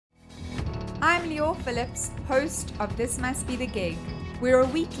I'm Leo Phillips, host of This Must Be the Gig. We're a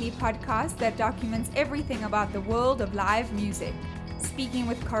weekly podcast that documents everything about the world of live music, speaking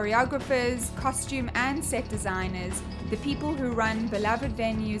with choreographers, costume and set designers, the people who run beloved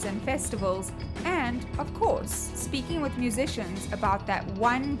venues and festivals, and, of course, speaking with musicians about that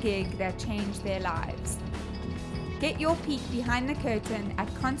one gig that changed their lives. Get your peek behind the curtain at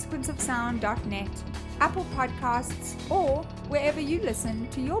consequenceofsound.net, Apple Podcasts, or wherever you listen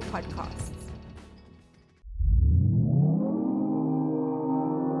to your podcasts.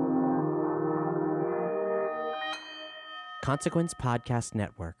 Consequence Podcast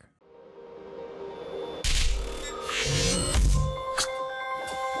Network.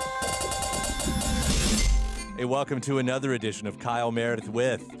 Hey, welcome to another edition of Kyle Meredith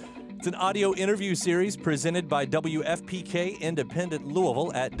With. It's an audio interview series presented by WFPK Independent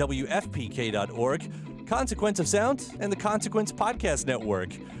Louisville at WFPK.org, Consequence of Sound, and the Consequence Podcast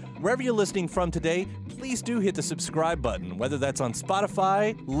Network. Wherever you're listening from today, please do hit the subscribe button, whether that's on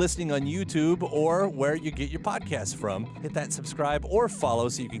Spotify, listening on YouTube, or where you get your podcasts from. Hit that subscribe or follow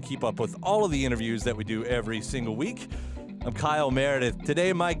so you can keep up with all of the interviews that we do every single week. I'm Kyle Meredith.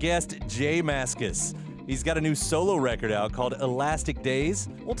 Today, my guest, Mascis. He's got a new solo record out called Elastic Days.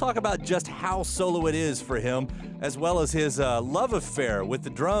 We'll talk about just how solo it is for him, as well as his love affair with the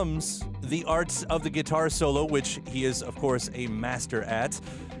drums, the arts of the guitar solo, which he is, of course, a master at.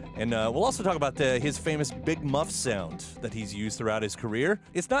 And we'll also talk about his famous big muff sound that he's used throughout his career.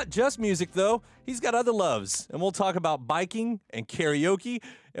 It's not just music, though. He's got other loves. And we'll talk about biking and karaoke.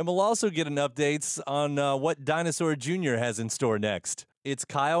 And we'll also get an updates on what Dinosaur Jr. has in store next. It's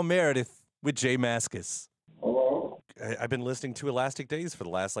Kyle Meredith with Mascis. Hello. I've been listening to Elastic Days for the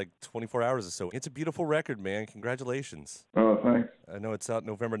last 24 hours or so. It's a beautiful record, man. Congratulations. Oh, thanks. I know it's out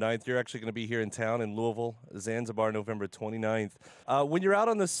November 9th. You're actually going to be here in town in Louisville, Zanzibar, November 29th. When you're out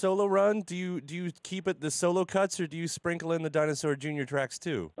on the solo run, do you keep it the solo cuts or do you sprinkle in the Dinosaur Jr. tracks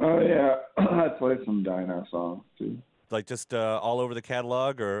too? Oh, yeah. I play some Dino songs too. Like just all over the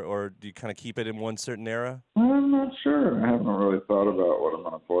catalog or do you kind of keep it in one certain era? I'm not sure. I haven't really thought about what I'm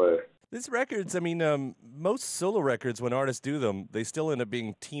going to play. These records, most solo records, when artists do them, they still end up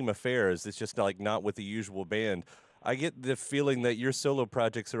being team affairs. It's just not with the usual band. I get the feeling that your solo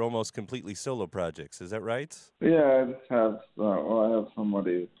projects are almost completely solo projects. Is that right? Yeah, I just have, I have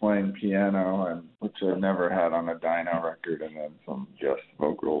somebody playing piano, which I never had on a Dino record, and then some just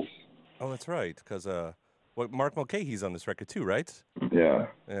vocals. Oh, that's right, because Mark Mulcahy's on this record too, right? Yeah.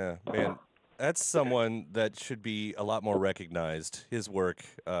 Yeah, man. That's someone that should be a lot more recognized. His work,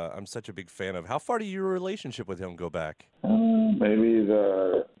 I'm such a big fan of. How far do your relationship with him go back? Maybe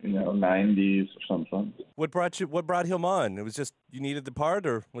the 90s or something. What brought him on? It was just you needed the part,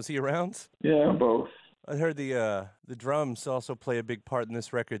 or was he around? Yeah, both. I heard the drums also play a big part in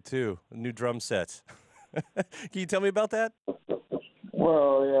this record too. A new drum set. Can you tell me about that?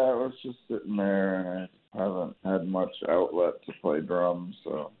 Well, yeah, I was just sitting there, and I haven't had much outlet to play drums,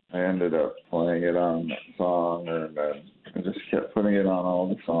 so I ended up playing it on that song, and I just kept putting it on all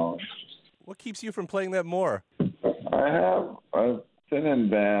the songs. What keeps you from playing that more? I've been in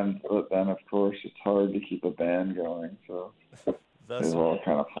bands, but then, of course, it's hard to keep a band going, so it's all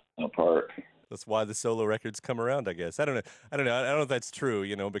kind of falling apart. That's why the solo records come around, I guess. I don't know. I don't know if that's true,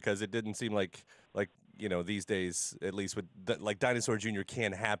 because it didn't seem like these days, at least with Dinosaur Jr.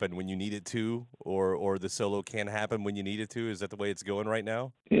 can happen when you need it to, or the solo can happen when you need it to. Is that the way it's going right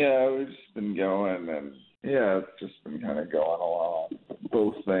now? Yeah, we've just been going, and it's just been kind of going along,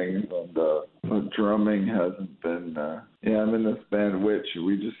 both things, and the drumming hasn't been, I'm in this band, Witch.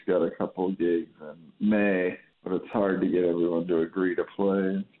 We just got a couple gigs in May, but it's hard to get everyone to agree to play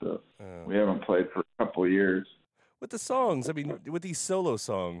and stuff. We haven't played for a couple of years. With the songs, with these solo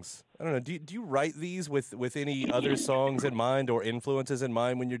songs, I don't know, do you write these with any other songs in mind or influences in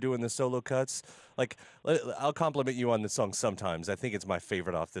mind when you're doing the solo cuts? I'll compliment you on the song sometimes. I think it's my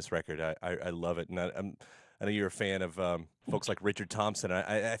favorite off this record. I love it, and I know you're a fan of folks like Richard Thompson.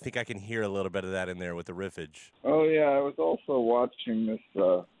 I think I can hear a little bit of that in there with the riffage. Oh, yeah, I was also watching this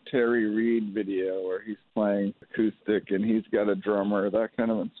Terry Reid video where he's playing acoustic, and he's got a drummer. That kind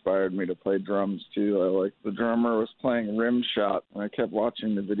of inspired me to play drums, too. The drummer was playing rim shot, and I kept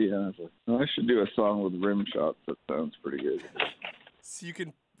watching the video, and I was like, I should do a song with rim shots. That sounds pretty good. So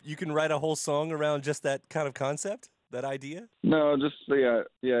you can write a whole song around just that kind of concept? That idea? No, just the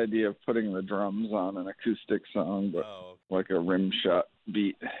idea of putting the drums on an acoustic song, but like a rim shot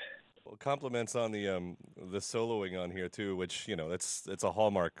beat. Well, compliments on the soloing on here too, which that's a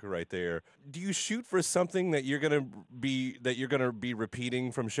hallmark right there. Do you shoot for something that you're gonna be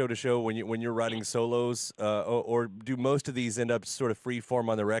repeating from show to show when you're writing solos, or do most of these end up sort of free form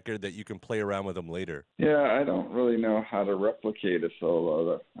on the record that you can play around with them later? Yeah, I don't really know how to replicate a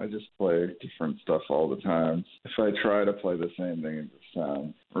solo. I just play different stuff all the time. If I try to play the same thing, it just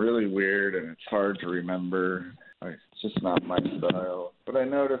sounds really weird and it's hard to remember. It's just not my style. But I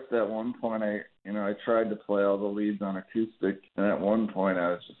noticed at one point I tried to play all the leads on acoustic, and at one point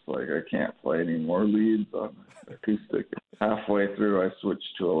I was just like, I can't play any more leads on acoustic. Halfway through, I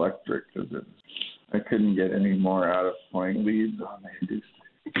switched to electric because I couldn't get any more out of playing leads on the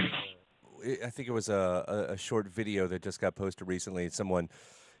acoustic. I think it was a short video that just got posted recently.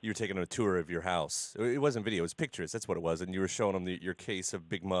 You were taking a tour of your house. It wasn't video; it was pictures. That's what it was. And you were showing them your case of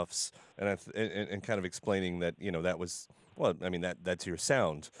big muffs, and kind of explaining that that was that's your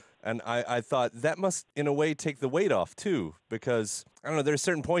sound. And I thought that must, in a way, take the weight off too, because I don't know. There's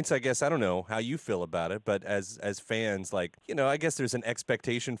certain points, I guess. I don't know how you feel about it, but as fans, I guess there's an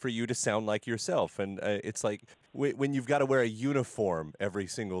expectation for you to sound like yourself, and it's like when you've got to wear a uniform every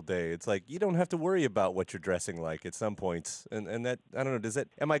single day, it's like you don't have to worry about what you're dressing like at some points, and that I don't know.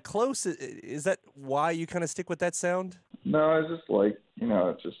 Am I close? Is that why you kind of stick with that sound? No, I just like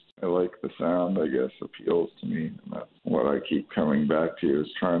I like the sound. I guess appeals to me, and that's what I keep coming back to, is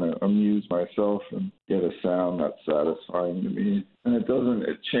trying to amuse myself and get a sound that's satisfying to me. And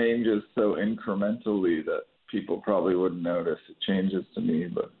it changes so incrementally that people probably wouldn't notice. It changes to me,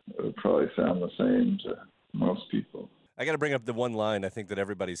 but it would probably sound the same to most people. I got to bring up the one line I think that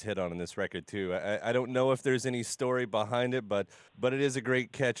everybody's hit on in this record too. I don't know if there's any story behind it, but it is a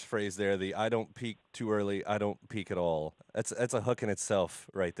great catchphrase there. The "I don't peak too early, I don't peak at all." That's a hook in itself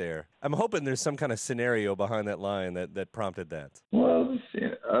right there. I'm hoping there's some kind of scenario behind that line that prompted that. Well,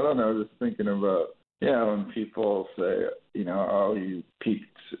 I don't know. Just thinking about when people say oh, you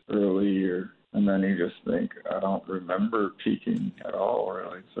peaked early, and then you just think, I don't remember peaking at all,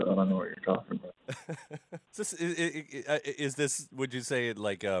 really, so I don't know what you're talking about. Is this, would you say,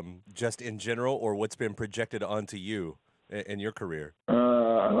 just in general, or what's been projected onto you in your career? I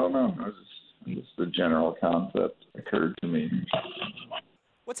don't know. Just the general concept occurred to me.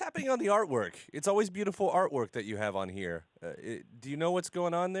 What's happening on the artwork? It's always beautiful artwork that you have on here. Do you know what's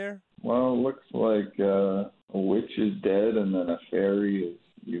going on there? Well, it looks like a witch is dead, and then a fairy is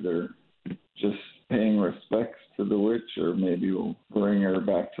either just paying respects to the witch, or maybe we'll bring her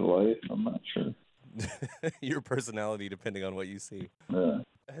back to life. I'm not sure. Your personality, depending on what you see. Yeah.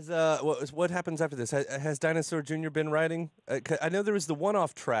 What happens after this? Has Dinosaur Jr. been writing? I know there was the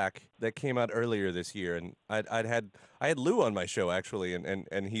one-off track that came out earlier this year, and I had Lou on my show actually,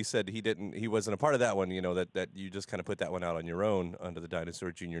 and he said he wasn't a part of that one. That you just kind of put that one out on your own under the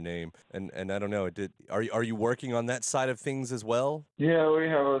Dinosaur Jr. name, and I don't know. Are you working on that side of things as well? Yeah, we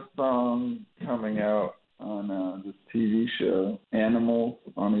have a song coming out on this TV show, Animals,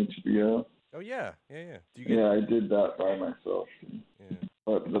 on HBO. Oh yeah. I did that by myself. Yeah.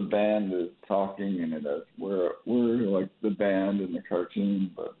 But the band is talking, and we're like the band in the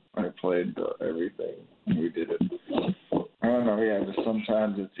cartoon, but I played everything, and we did it. I don't know, just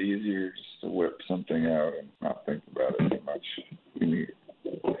sometimes it's easier just to whip something out and not think about it too much. We need,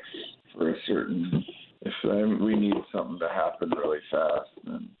 we need something to happen really fast.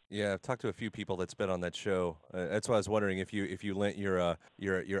 Yeah, I've talked to a few people that's been on that show. That's why I was wondering if you lent your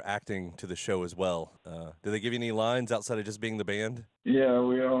acting to the show as well. Do they give you any lines outside of just being the band? Yeah,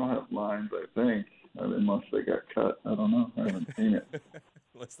 we all have lines, I think, unless they got cut. I don't know. I haven't seen it.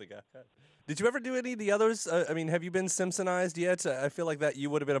 Unless they got cut. Did you ever do any of the others? Have you been Simpsonized yet? I feel like that you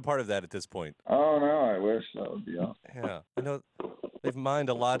would have been a part of that at this point. Oh no, I wish. That would be awesome. Yeah, I know they've mined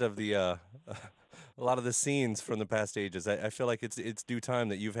a lot of the scenes from the past ages. I feel like it's due time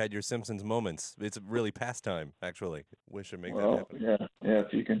that you've had your Simpsons moments. It's really past time, actually. Wish I'd make that happen. Yeah,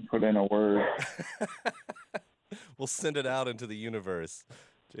 if you can put in a word. We'll send it out into the universe.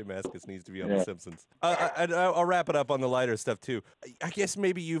 Jay Mascis needs to be on The Simpsons. I'll wrap it up on the lighter stuff, too. I guess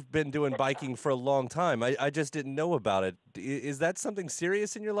maybe you've been doing biking for a long time. I just didn't know about it. Is that something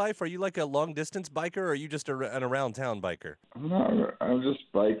serious in your life? Are you like a long-distance biker, or are you just an around-town biker? No, I'm just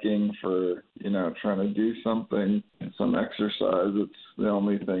biking for, trying to do something, some exercise. It's the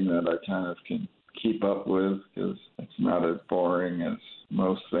only thing that I kind of can keep up with, because it's not as boring as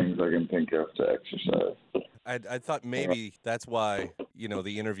most things I can think of to exercise. I thought maybe that's why,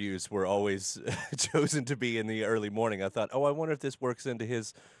 the interviews were always chosen to be in the early morning. I thought, I wonder if this works into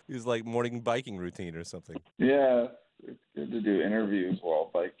his like morning biking routine or something. Yeah, it's good to do interviews while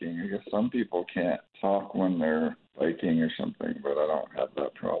biking. I guess some people can't talk when they're biking or something, but I don't have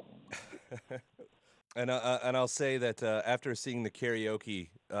that problem. And I'll say that after seeing the karaoke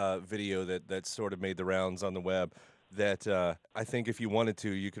video that sort of made the rounds on the web, that I think if you wanted to,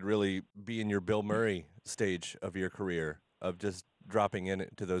 you could really be in your Bill Murray stage of your career of just dropping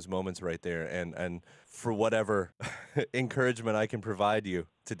into those moments right there, and for whatever encouragement I can provide you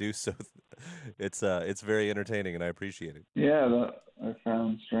to do so, it's very entertaining and I appreciate it. Yeah, that I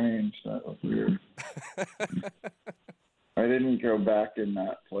found strange. That was weird. I didn't go back in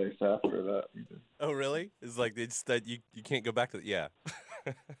that place after that either. Oh, really? It's like it's that you can't go back to yeah.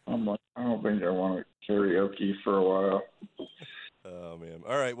 I'm like, I don't think I want to karaoke for a while. Oh, man.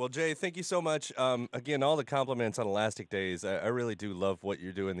 All right. Well, Jay, thank you so much. Again, all the compliments on Elastic Days. I really do love what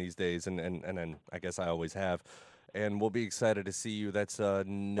you're doing these days, and I guess I always have. And we'll be excited to see you. That's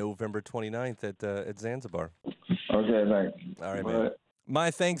November 29th at Zanzibar. Okay, thanks. All right, man.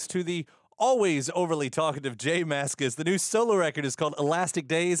 My thanks to the always overly talkative Jay Mascis. The new solo record is called Elastic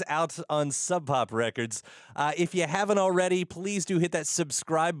Days, out on Sub Pop Records. If you haven't already, please do hit that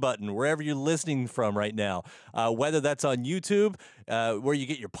subscribe button wherever you're listening from right now, whether that's on YouTube, where you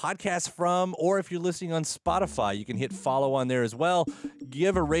get your podcast from, or if you're listening on Spotify, you can hit follow on there as well.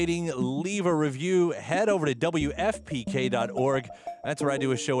 Give a rating, leave a review, head over to WFPK.org. That's where I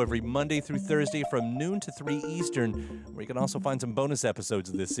do a show every Monday through Thursday from noon to 3 Eastern, where you can also find some bonus episodes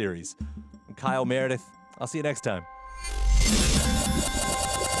of this series. I'm Kyle Meredith. I'll see you next time.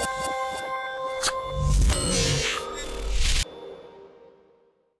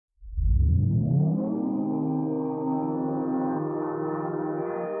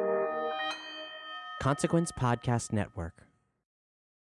 Consequence Podcast Network.